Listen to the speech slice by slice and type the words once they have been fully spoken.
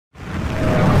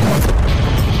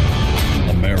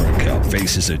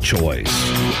faces a choice.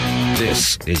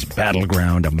 This is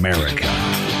Battleground America.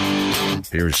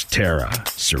 Here's Tara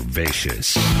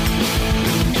Servatius.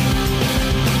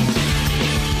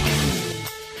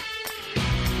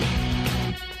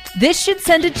 This should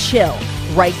send a chill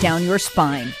right down your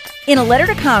spine. In a letter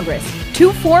to Congress,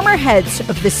 two former heads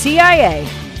of the CIA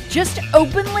just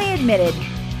openly admitted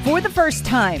for the first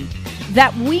time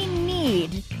that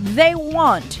they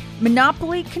want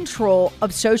monopoly control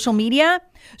of social media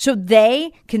so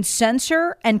they can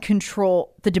censor and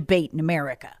control the debate in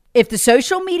America. If the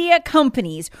social media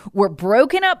companies were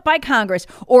broken up by Congress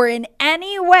or in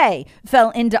any way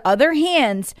fell into other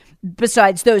hands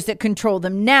besides those that control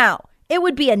them now, it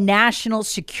would be a national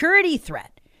security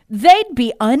threat. They'd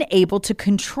be unable to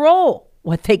control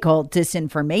what they call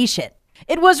disinformation.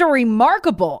 It was a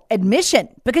remarkable admission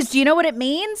because do you know what it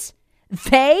means?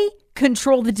 They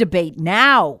control the debate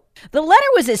now. The letter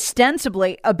was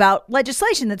ostensibly about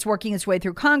legislation that's working its way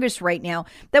through Congress right now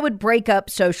that would break up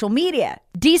social media,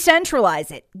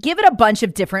 decentralize it, give it a bunch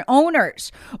of different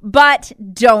owners. But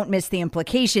don't miss the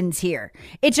implications here.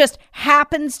 It just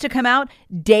happens to come out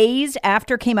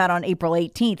came out on April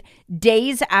 18th,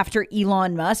 days after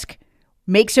Elon Musk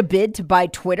makes a bid to buy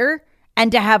Twitter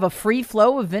and to have a free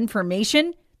flow of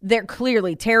information. They're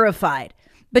clearly terrified.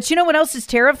 But you know what else is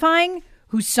terrifying?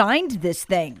 Who signed this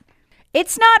thing?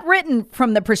 It's not written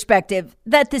from the perspective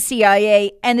that the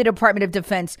CIA and the Department of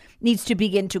Defense needs to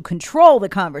begin to control the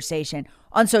conversation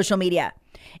on social media.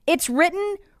 It's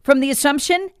written from the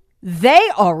assumption they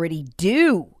already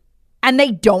do, and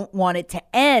they don't want it to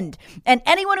end. And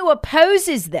anyone who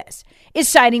opposes this is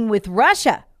siding with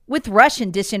Russia, with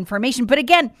Russian disinformation. But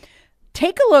again,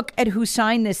 take a look at who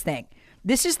signed this thing.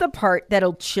 This is the part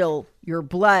that'll chill your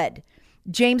blood.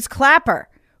 James Clapper,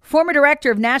 former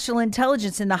director of national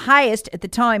intelligence and the highest, at the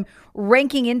time,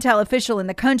 ranking intel official in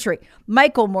the country.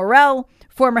 Michael Morrell,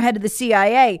 former head of the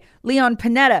CIA. Leon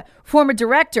Panetta, former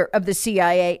director of the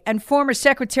CIA and former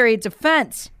Secretary of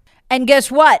Defense. And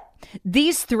guess what?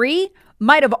 These three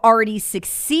might have already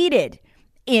succeeded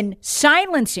in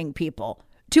silencing people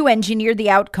to engineer the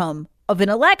outcome of an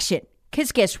election.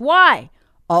 Because guess why?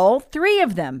 All three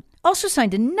of them also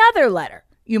signed another letter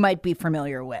you might be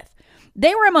familiar with.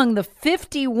 They were among the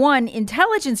 51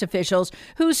 intelligence officials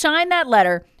who signed that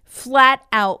letter flat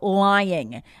out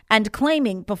lying and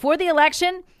claiming before the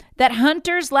election that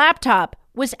Hunter's laptop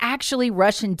was actually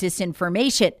Russian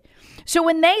disinformation. So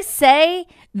when they say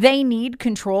they need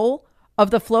control of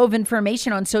the flow of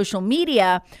information on social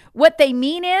media, what they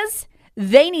mean is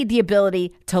they need the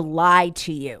ability to lie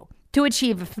to you to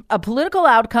achieve a political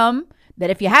outcome that,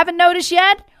 if you haven't noticed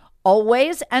yet,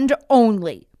 always and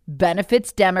only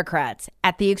benefits Democrats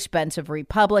at the expense of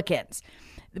Republicans.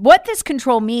 What this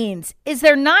control means is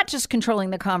they're not just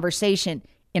controlling the conversation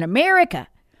in America.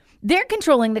 They're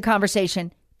controlling the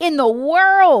conversation in the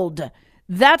world.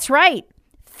 That's right.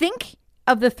 Think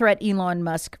of the threat Elon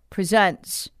Musk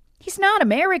presents. He's not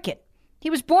American. He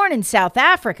was born in South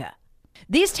Africa.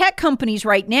 These tech companies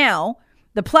right now,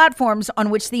 the platforms on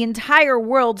which the entire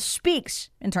world speaks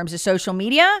in terms of social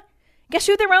media, guess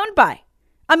who they're owned by?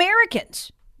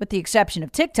 Americans. With the exception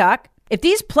of TikTok. If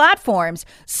these platforms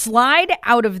slide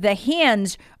out of the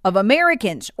hands of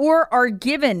Americans or are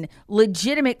given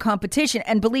legitimate competition,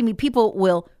 and believe me, people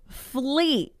will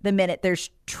flee the minute there's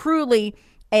truly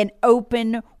an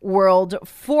open world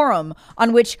forum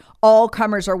on which all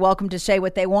comers are welcome to say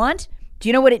what they want. Do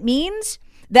you know what it means?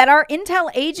 That our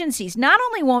intel agencies not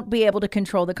only won't be able to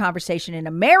control the conversation in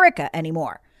America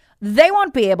anymore, they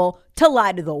won't be able to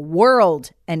lie to the world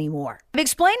anymore. I've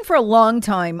explained for a long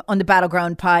time on the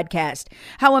Battleground podcast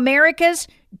how America's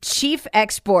chief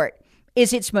export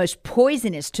is its most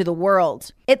poisonous to the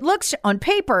world. It looks on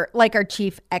paper like our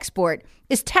chief export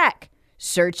is tech,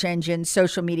 search engines,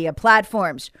 social media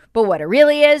platforms. But what it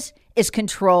really is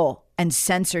control and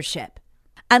censorship.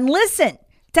 And listen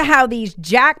to how these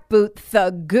jackboot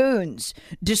thug goons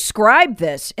describe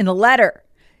this in the letter.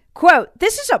 Quote,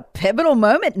 "This is a pivotal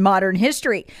moment in modern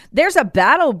history. There's a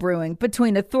battle brewing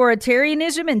between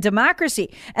authoritarianism and democracy,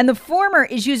 and the former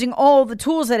is using all the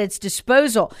tools at its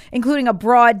disposal, including a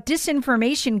broad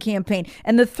disinformation campaign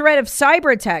and the threat of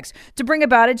cyber attacks to bring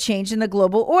about a change in the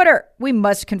global order. We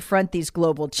must confront these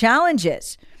global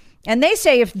challenges." And they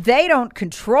say if they don't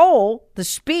control the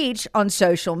speech on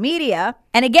social media,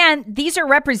 and again, these are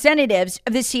representatives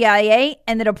of the CIA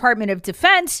and the Department of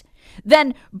Defense,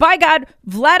 then, by God,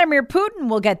 Vladimir Putin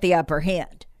will get the upper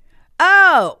hand.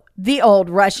 Oh, the old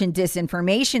Russian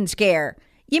disinformation scare.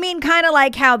 You mean kind of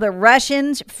like how the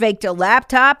Russians faked a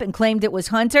laptop and claimed it was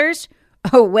Hunter's?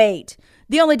 Oh, wait.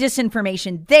 The only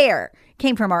disinformation there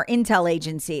came from our intel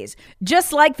agencies,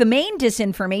 just like the main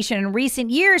disinformation in recent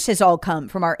years has all come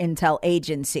from our intel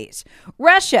agencies.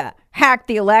 Russia hacked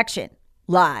the election.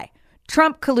 Lie.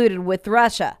 Trump colluded with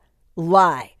Russia.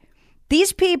 Lie.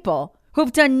 These people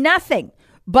who've done nothing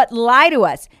but lie to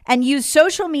us and use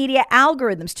social media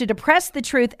algorithms to depress the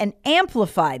truth and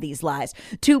amplify these lies,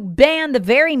 to ban the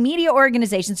very media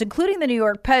organizations, including the New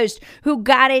York Post, who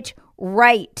got it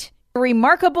right. A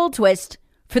remarkable twist,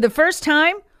 for the first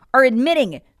time, are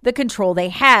admitting the control they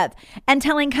have and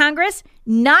telling Congress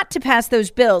not to pass those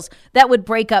bills that would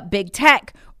break up big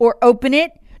tech or open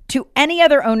it to any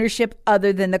other ownership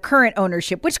other than the current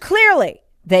ownership, which clearly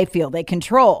they feel they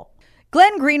control.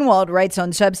 Glenn Greenwald writes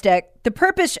on Substack, the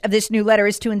purpose of this new letter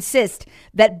is to insist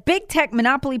that big tech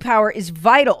monopoly power is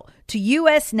vital to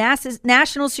U.S.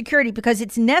 national security because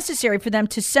it's necessary for them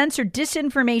to censor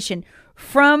disinformation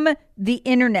from the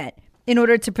internet in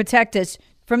order to protect us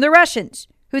from the Russians,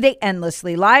 who they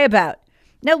endlessly lie about.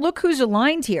 Now look who's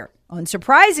aligned here.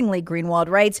 Unsurprisingly, Greenwald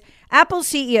writes, Apple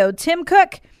CEO Tim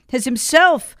Cook has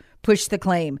himself pushed the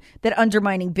claim that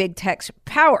undermining big tech's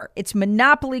power, its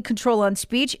monopoly control on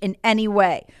speech in any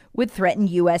way, would threaten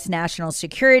U.S. national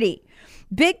security.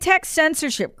 Big tech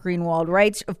censorship, Greenwald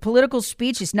writes, of political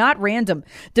speech is not random.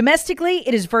 Domestically,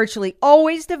 it is virtually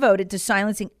always devoted to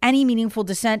silencing any meaningful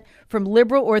dissent from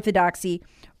liberal orthodoxy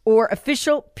or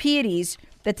official pieties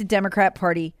that the Democrat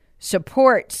Party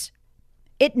supports.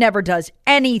 It never does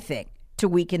anything to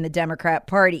weaken the Democrat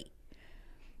Party.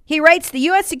 He writes, the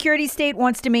U.S. security state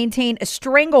wants to maintain a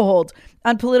stranglehold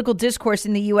on political discourse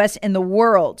in the U.S. and the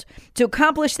world. To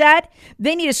accomplish that,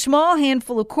 they need a small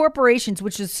handful of corporations,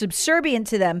 which is subservient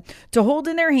to them, to hold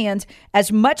in their hands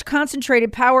as much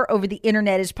concentrated power over the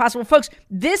internet as possible. Folks,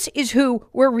 this is who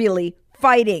we're really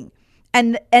fighting.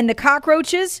 And the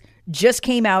cockroaches just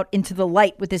came out into the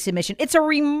light with this admission. It's a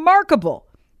remarkable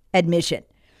admission.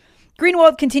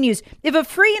 Greenwald continues, if a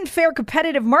free and fair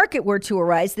competitive market were to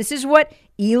arise, this is what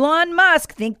Elon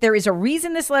Musk think there is a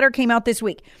reason this letter came out this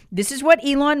week. This is what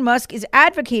Elon Musk is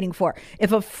advocating for.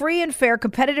 If a free and fair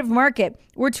competitive market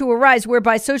were to arise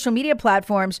whereby social media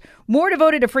platforms more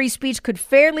devoted to free speech could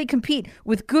fairly compete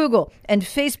with Google and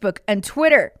Facebook and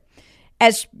Twitter,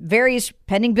 as various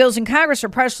pending bills in Congress are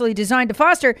partially designed to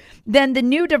foster, then the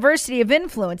new diversity of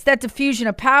influence, that diffusion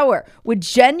of power, would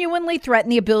genuinely threaten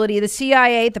the ability of the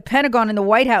CIA, the Pentagon, and the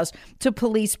White House to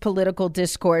police political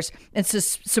discourse and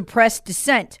suppress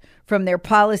dissent from their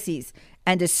policies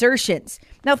and assertions.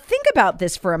 Now, think about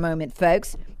this for a moment,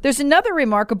 folks. There's another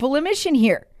remarkable omission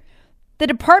here. The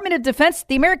Department of Defense,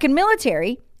 the American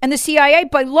military, and the CIA,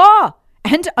 by law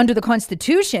and under the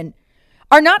Constitution,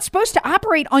 are not supposed to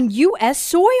operate on U.S.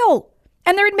 soil.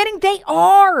 And they're admitting they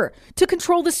are to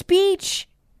control the speech.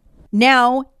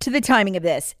 Now to the timing of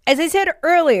this. As I said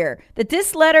earlier, that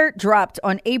this letter dropped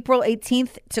on April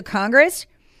 18th to Congress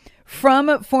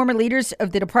from former leaders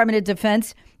of the Department of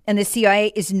Defense and the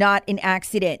CIA is not an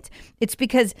accident. It's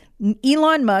because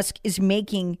Elon Musk is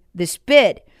making this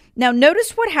bid. Now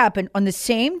notice what happened on the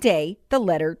same day the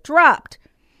letter dropped.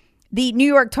 The New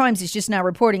York Times is just now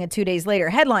reporting it 2 days later.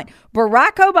 Headline,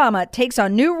 Barack Obama takes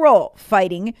on new role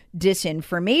fighting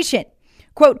disinformation.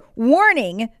 Quote,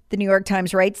 warning, the New York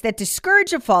Times writes, that the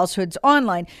scourge of falsehoods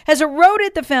online has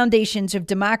eroded the foundations of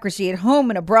democracy at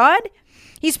home and abroad.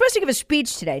 He's supposed to give a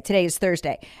speech today is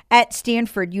Thursday, at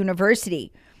Stanford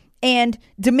University, and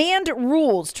demand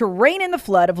rules to rein in the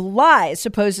flood of lies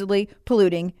supposedly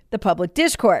polluting the public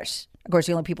discourse. Of course,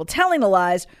 the only people telling the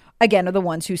lies, again, are the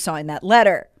ones who signed that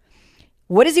letter.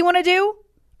 What does he want to do?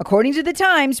 According to the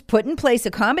Times, put in place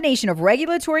a combination of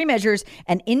regulatory measures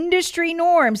and industry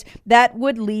norms that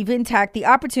would leave intact the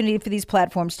opportunity for these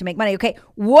platforms to make money. Okay,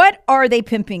 what are they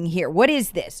pimping here? What is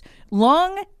this?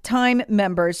 Long-time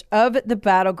members of the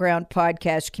Battleground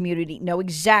podcast community know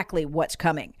exactly what's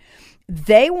coming.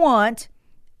 They want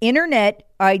internet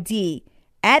ID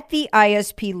at the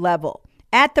ISP level,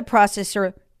 at the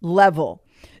processor level,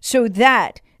 so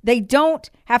that they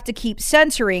don't have to keep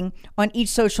censoring on each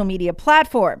social media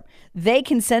platform. They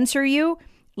can censor you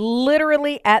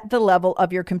literally at the level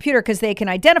of your computer because they can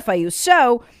identify you.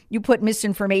 So you put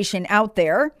misinformation out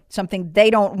there, something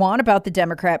they don't want about the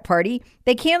Democrat Party,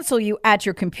 they cancel you at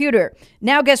your computer.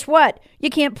 Now, guess what? You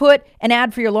can't put an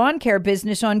ad for your lawn care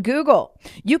business on Google.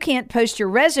 You can't post your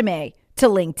resume to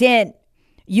LinkedIn.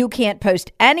 You can't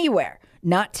post anywhere,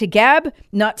 not to Gab,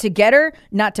 not to Getter,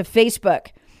 not to Facebook.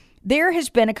 There has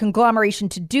been a conglomeration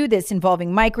to do this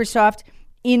involving Microsoft,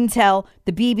 Intel,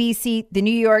 the BBC, the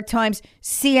New York Times,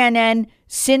 CNN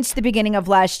since the beginning of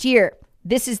last year.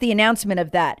 This is the announcement of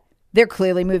that. They're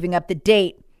clearly moving up the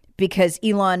date because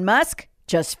Elon Musk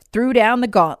just threw down the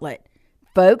gauntlet.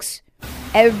 Folks,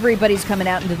 everybody's coming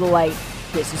out into the light.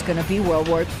 This is going to be World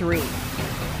War III.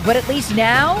 But at least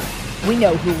now, we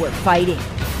know who we're fighting.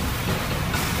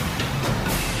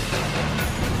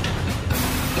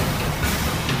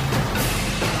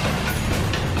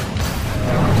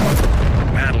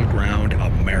 Battleground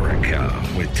America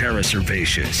with Tara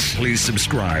Servatius. Please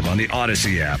subscribe on the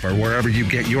Odyssey app or wherever you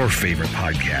get your favorite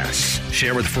podcasts.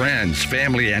 Share with friends,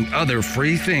 family, and other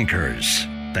free thinkers.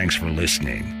 Thanks for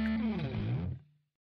listening.